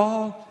be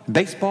football,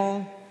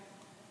 baseball,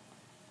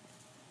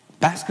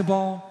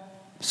 basketball,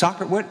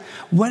 soccer,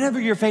 whatever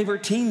your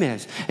favorite team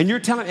is, and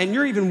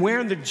you're even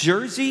wearing the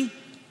jersey,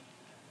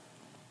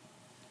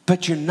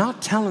 but you're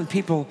not telling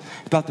people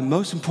about the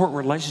most important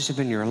relationship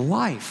in your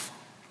life,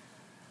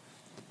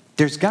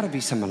 there's got to be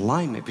some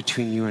alignment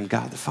between you and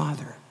God the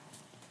Father.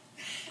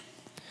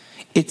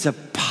 It's a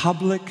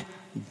public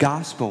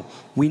gospel.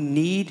 We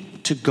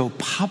need to go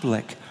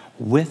public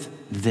with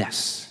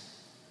this.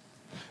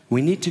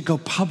 We need to go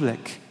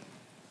public.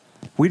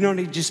 We don't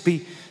need to just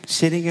be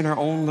sitting in our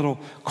own little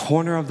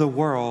corner of the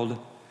world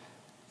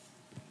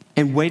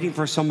and waiting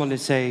for someone to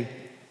say,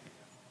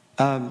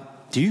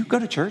 do you go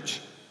to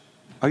church?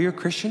 Are you a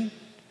Christian?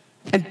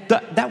 And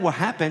that will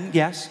happen,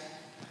 yes.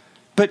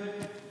 But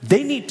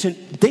they need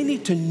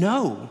to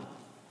know.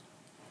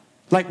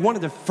 Like one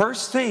of the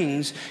first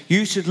things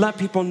you should let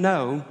people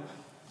know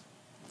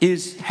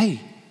is, hey,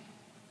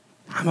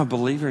 I'm a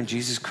believer in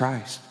Jesus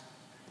Christ.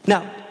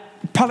 Now,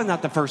 probably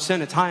not the first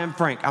sentence. Hi, I'm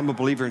Frank. I'm a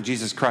believer in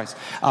Jesus Christ.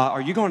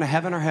 Are you going to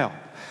heaven or hell?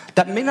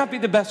 That may not be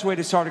the best way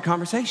to start a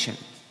conversation.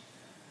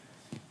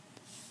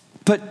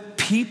 But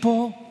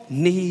people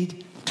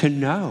need to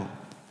know.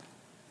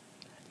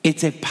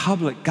 It's a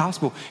public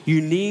gospel.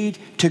 You need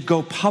to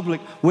go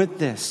public with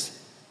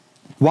this.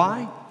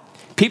 Why?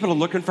 People are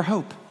looking for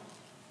hope.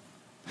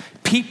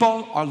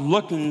 People are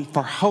looking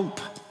for hope.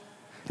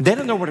 They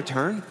don't know where to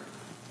turn.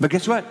 But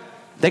guess what?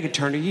 They can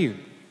turn to you.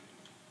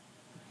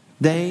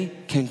 They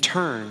can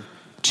turn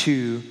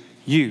to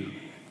you.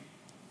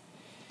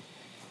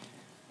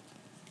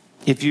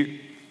 If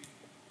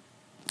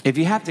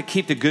you have to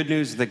keep the good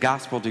news of the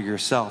gospel to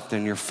yourself,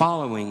 then you're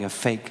following a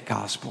fake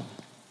gospel.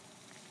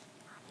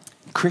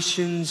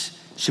 Christians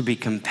should be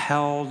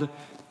compelled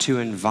to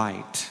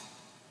invite.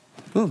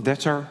 Ooh,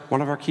 that's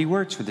one of our key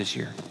words for this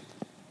year.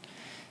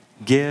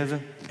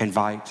 Give,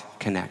 invite,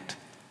 connect.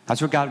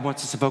 That's what God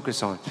wants us to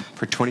focus on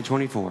for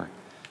 2024.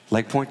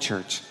 Lake Point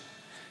Church.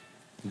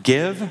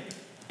 Give,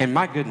 and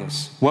my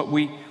goodness, what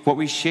we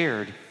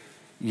shared,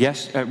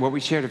 what we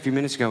shared a few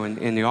minutes ago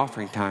in the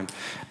offering time.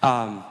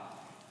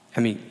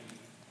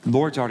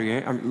 Lord's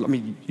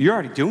already. You're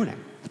already doing it.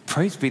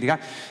 Praise be to God.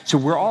 So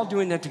we're all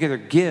doing that together.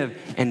 Give,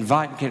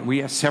 invite. We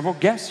have several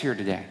guests here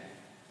today.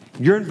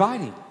 You're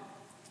inviting.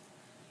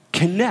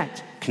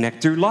 Connect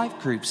through life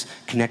groups.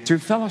 Connect through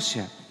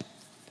fellowship.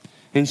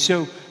 And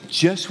so,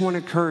 just want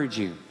to encourage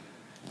you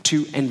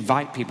to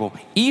invite people.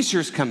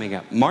 Easter's coming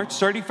up, March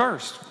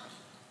 31st.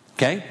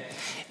 Okay?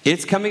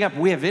 It's coming up.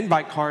 We have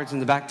invite cards in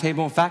the back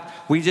table. In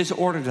fact, we just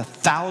ordered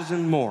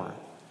 1,000 more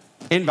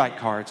invite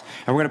cards,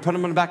 and we're going to put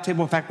them on the back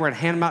table. In fact, we're going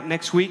to hand them out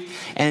next week,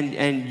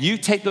 and you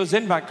take those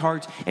invite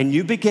cards, and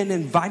you begin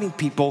inviting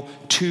people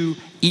to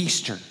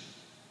Easter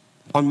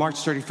on March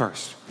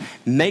 31st.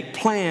 Make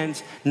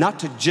plans not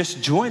to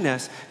just join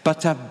us,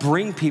 but to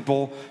bring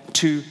people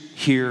to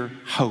hear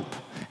hope,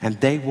 and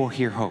they will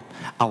hear hope.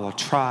 I will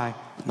try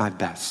my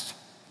best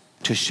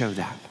to show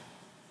that.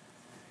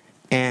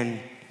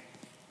 And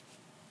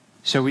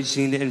so we just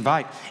need to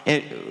invite.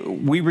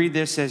 And we read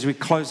this as we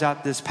close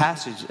out this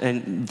passage,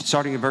 and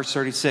starting in verse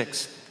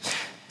 36.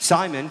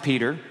 Simon,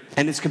 Peter,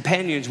 and his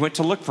companions went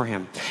to look for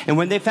him. And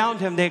when they found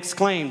him, they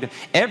exclaimed,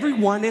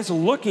 "Everyone is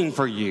looking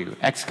for you!"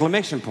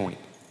 Exclamation point.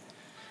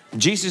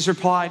 Jesus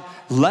replied,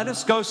 "Let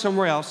us go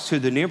somewhere else to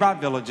the nearby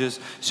villages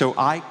so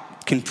I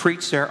can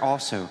preach there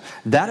also.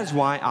 That is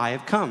why I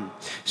have come."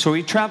 So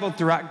he traveled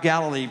throughout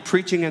Galilee,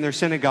 preaching in their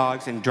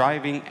synagogues and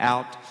driving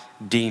out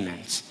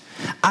demons.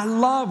 I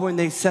love when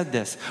they said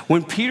this.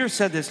 When Peter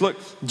said this, look,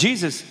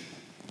 Jesus,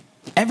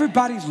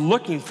 everybody's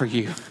looking for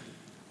you.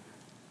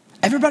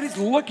 Everybody's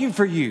looking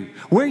for you.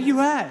 Where are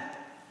you at?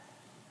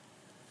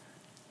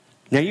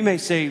 Now you may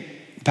say,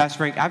 Pastor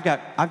Frank, I've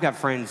got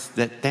friends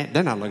that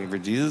they're not looking for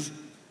Jesus.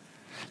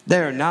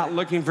 They're not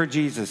looking for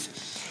Jesus.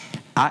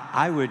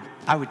 I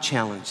would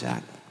challenge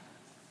that.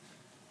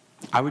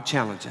 I would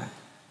challenge that.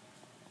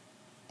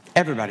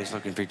 Everybody's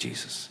looking for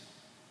Jesus.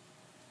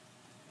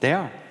 They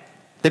are.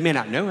 They may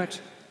not know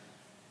it.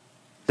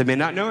 They may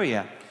not know it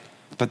yet,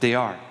 but they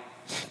are.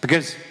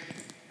 Because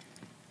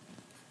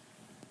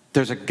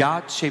there's a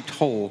God-shaped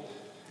hole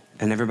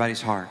in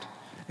everybody's heart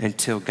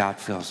until God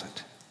fills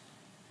it.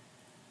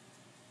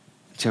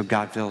 Until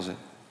God fills it.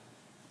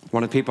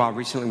 One of the people I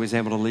recently was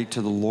able to lead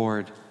to the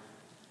Lord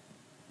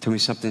told me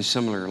something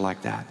similar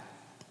like that.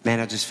 Man,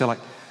 I just feel like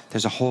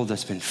there's a hole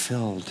that's been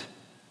filled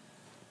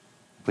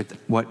with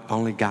what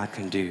only God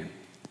can do.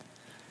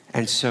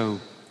 And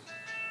so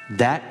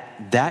that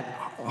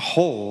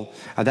hole,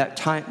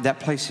 that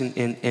place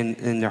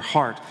in their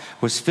heart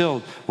was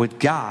filled with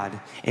God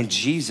and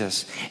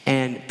Jesus,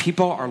 and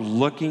people are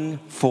looking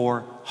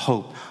for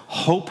hope.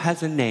 Hope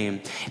has a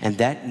name, and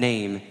that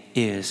name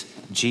is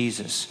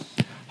Jesus.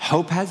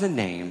 Hope has a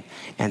name,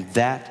 and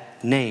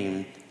that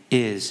name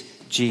is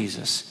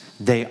Jesus.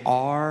 They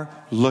are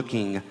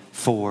looking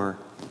for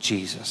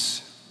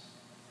Jesus.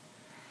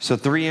 So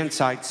 3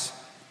 insights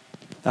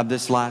of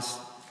this last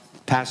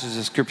passage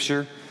of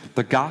Scripture.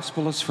 The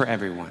gospel is for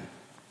everyone.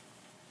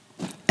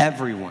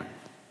 Everyone.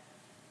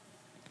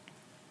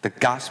 The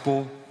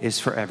gospel is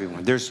for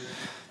everyone.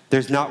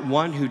 There's not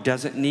one who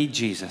doesn't need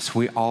Jesus.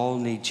 We all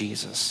need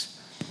Jesus.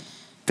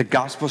 The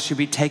gospel should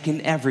be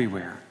taken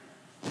everywhere.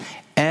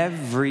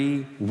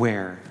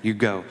 Everywhere you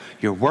go.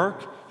 Your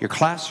work, your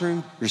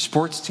classroom, your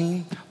sports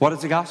team. What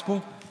is the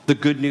gospel? The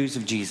good news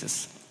of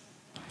Jesus.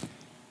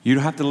 You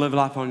don't have to live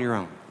life on your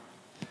own.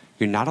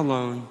 You're not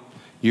alone.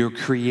 You're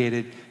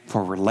created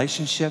for a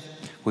relationship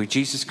with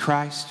Jesus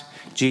Christ.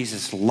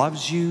 Jesus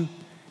loves you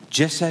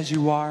just as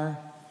you are.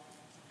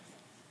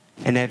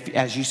 And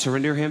as you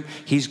surrender him,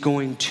 he's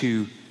going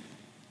to,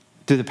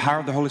 through the power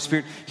of the Holy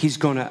Spirit, he's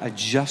going to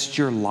adjust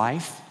your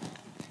life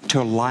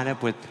to line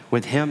up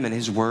with him and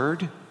his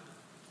word.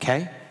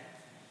 Okay?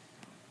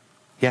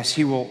 Yes,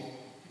 he will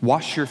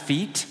wash your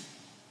feet,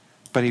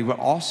 but he will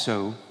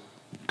also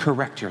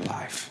correct your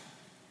life.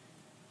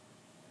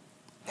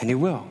 And he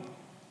will.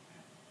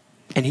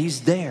 And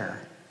he's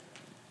there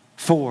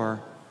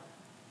for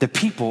the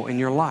people in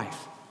your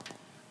life.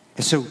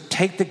 And so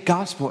take the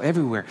gospel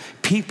everywhere.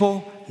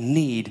 People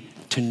need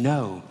to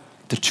know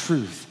the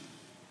truth.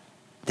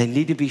 They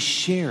need to be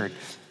shared.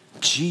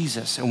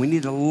 Jesus. And we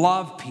need to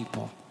love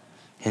people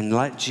and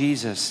let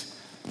Jesus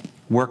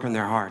work on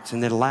their hearts.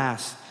 And then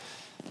last,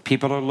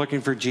 people are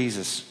looking for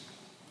Jesus.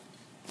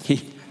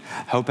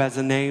 Hope has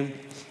a name,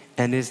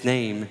 and his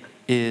name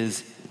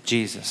is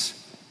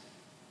Jesus.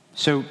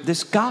 So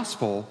this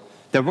gospel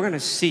that we're going to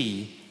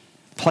see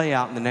play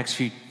out in the next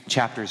few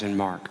chapters in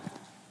Mark.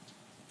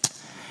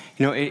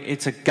 You know,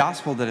 it's a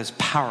gospel that is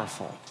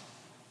powerful.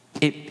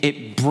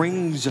 it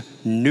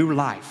brings new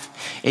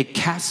life. It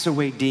casts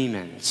away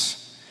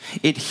demons.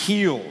 It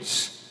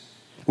heals.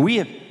 We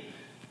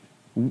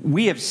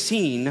have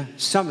seen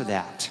some of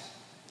that,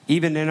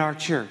 even in our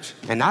church.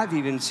 And I've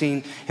even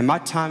seen, in my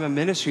time of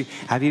ministry,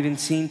 I've even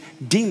seen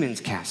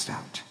demons cast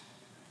out.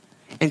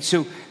 And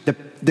so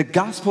the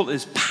gospel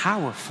is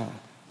powerful,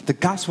 the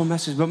gospel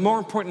message, but more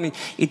importantly,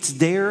 it's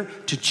there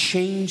to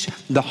change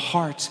the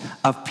hearts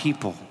of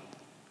people,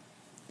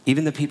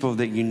 even the people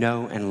that you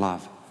know and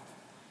love.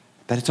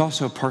 But it's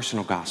also a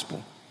personal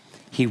gospel.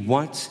 He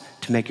wants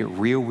to make it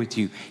real with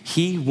you.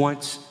 He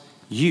wants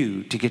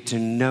you to get to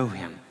know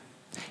him.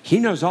 He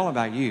knows all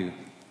about you.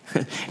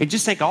 And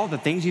just think all the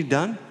things you've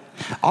done,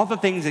 all the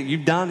things that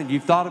you've done and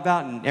you've thought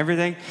about and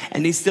everything,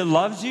 and he still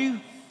loves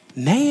you.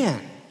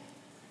 Man,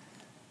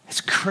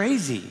 it's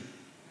crazy.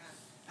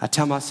 I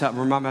tell myself,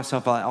 remind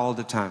myself all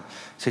the time. I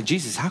say,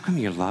 Jesus, how come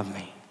you love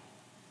me?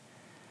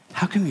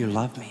 How come you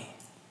love me?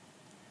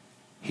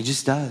 He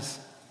just does.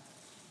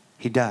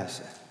 He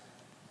does.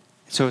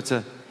 So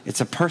it's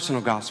a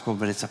personal gospel,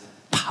 but it's a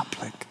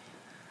public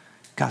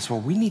gospel.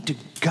 We need to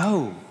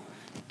go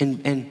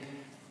and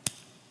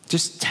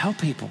just tell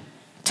people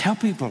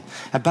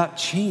about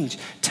change.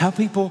 Tell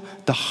people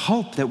the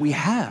hope that we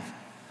have.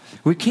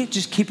 We can't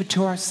just keep it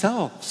to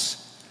ourselves.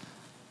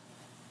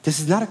 This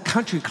is not a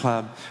country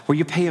club where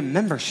you pay a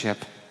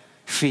membership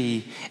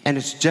fee and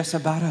it's just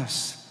about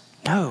us.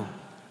 No.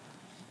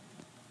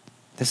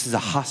 This is a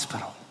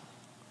hospital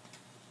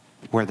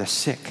where the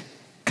sick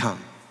come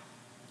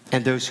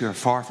and those who are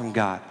far from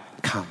God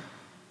come.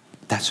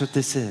 That's what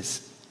this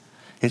is.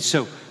 And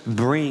so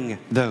bring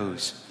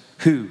those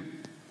who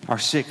are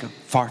sick,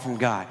 far from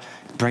God,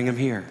 bring them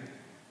here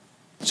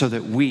so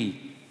that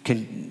we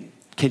can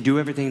do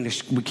everything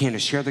we can to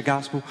share the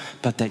gospel,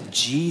 but that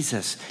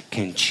Jesus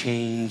can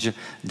change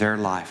their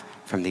life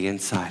from the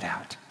inside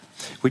out.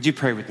 Would you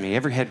pray with me?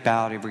 Every head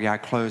bowed, every eye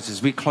closed.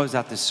 As we close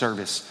out this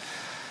service,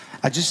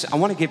 I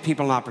want to give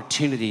people an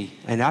opportunity,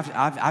 and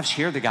I've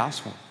shared the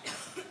gospel,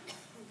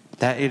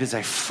 that it is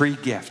a free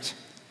gift.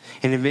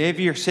 And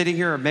maybe you're sitting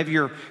here, or maybe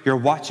you're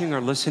watching or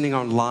listening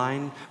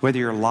online, whether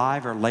you're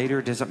live or later,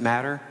 it doesn't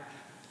matter.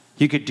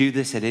 You could do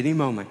this at any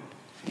moment.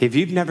 If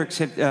you've never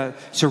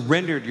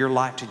surrendered your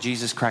life to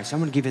Jesus Christ, I'm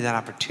going to give you that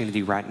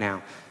opportunity right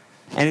now.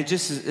 And it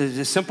just is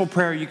a simple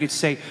prayer you could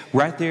say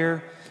right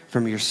there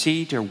from your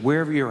seat or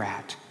wherever you're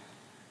at.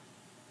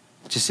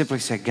 Just simply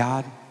say,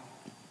 God,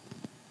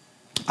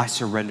 I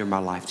surrender my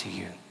life to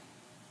you.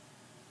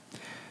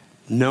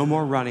 No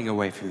more running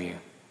away from you.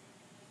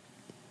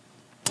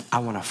 I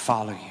want to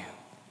follow you.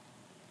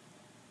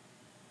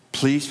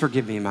 Please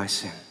forgive me my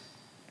sin.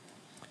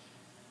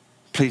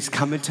 Please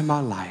come into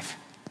my life.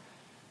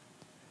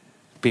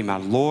 Be my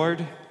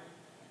Lord,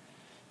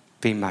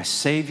 be my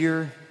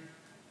Savior,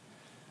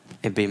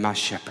 and be my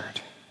shepherd.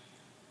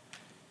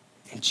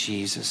 In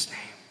Jesus' name.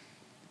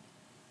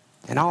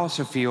 And I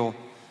also feel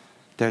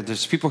that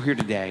there's people here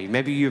today,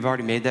 maybe you've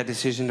already made that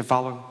decision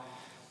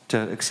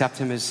to accept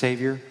him as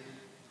Savior,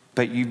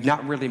 but you've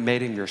not really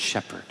made him your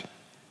shepherd.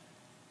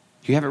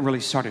 You haven't really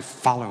started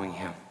following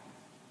him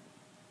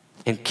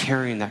and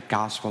carrying that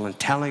gospel and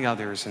telling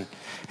others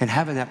and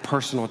having that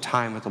personal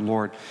time with the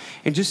Lord.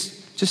 And just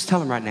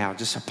tell him right now,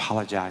 just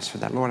apologize for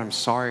that. Lord, I'm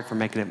sorry for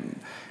making it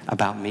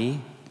about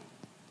me.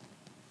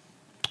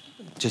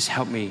 Just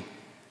help me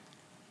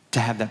to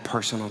have that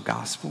personal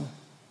gospel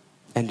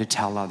and to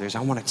tell others.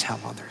 I want to tell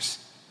others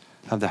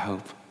of the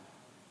hope.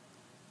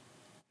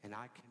 And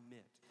I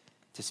commit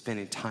to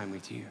spending time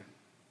with you.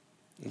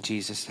 In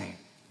Jesus' name,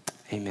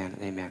 amen,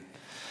 amen.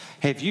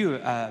 Hey, if you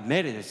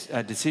made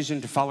a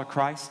decision to follow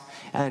Christ,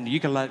 and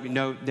you can let me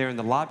know there in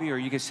the lobby, or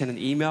you can send an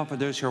email for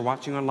those who are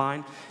watching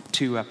online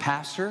to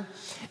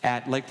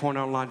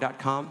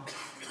pastor@lakepointonline.com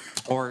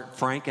or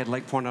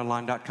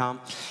frank@lakepointonline.com,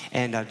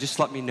 and just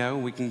let me know.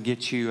 We can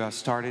get you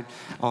started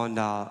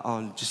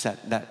on just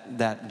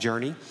that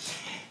journey.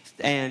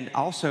 And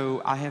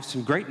also, I have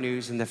some great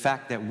news in the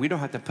fact that we don't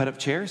have to put up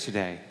chairs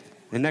today.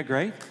 Isn't that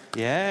great?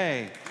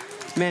 Yay.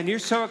 Man, you're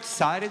so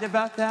excited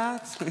about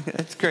that.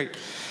 That's great.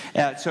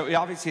 So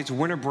obviously it's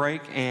winter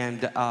break,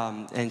 and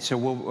so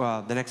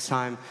we'll, the next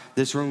time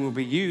this room will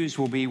be used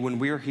will be when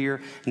we're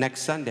here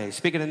next Sunday.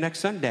 Speaking of next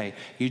Sunday,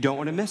 you don't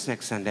want to miss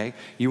next Sunday.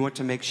 You want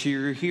to make sure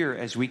you're here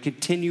as we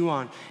continue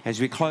on,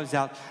 as we close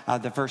out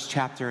the first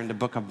chapter in the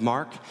book of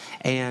Mark,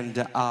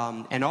 and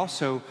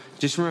also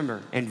just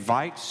remember,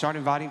 start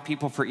inviting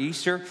people for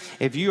Easter.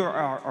 If you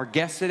are our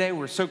guest today,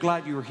 we're so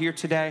glad you were here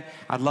today.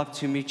 I'd love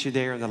to meet you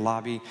there in the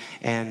lobby,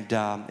 and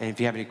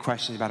if you have any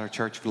questions about our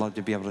church, we'd love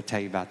to be able to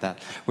tell you about that.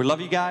 We love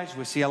you guys.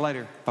 We'll see you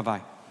later.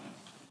 Bye-bye.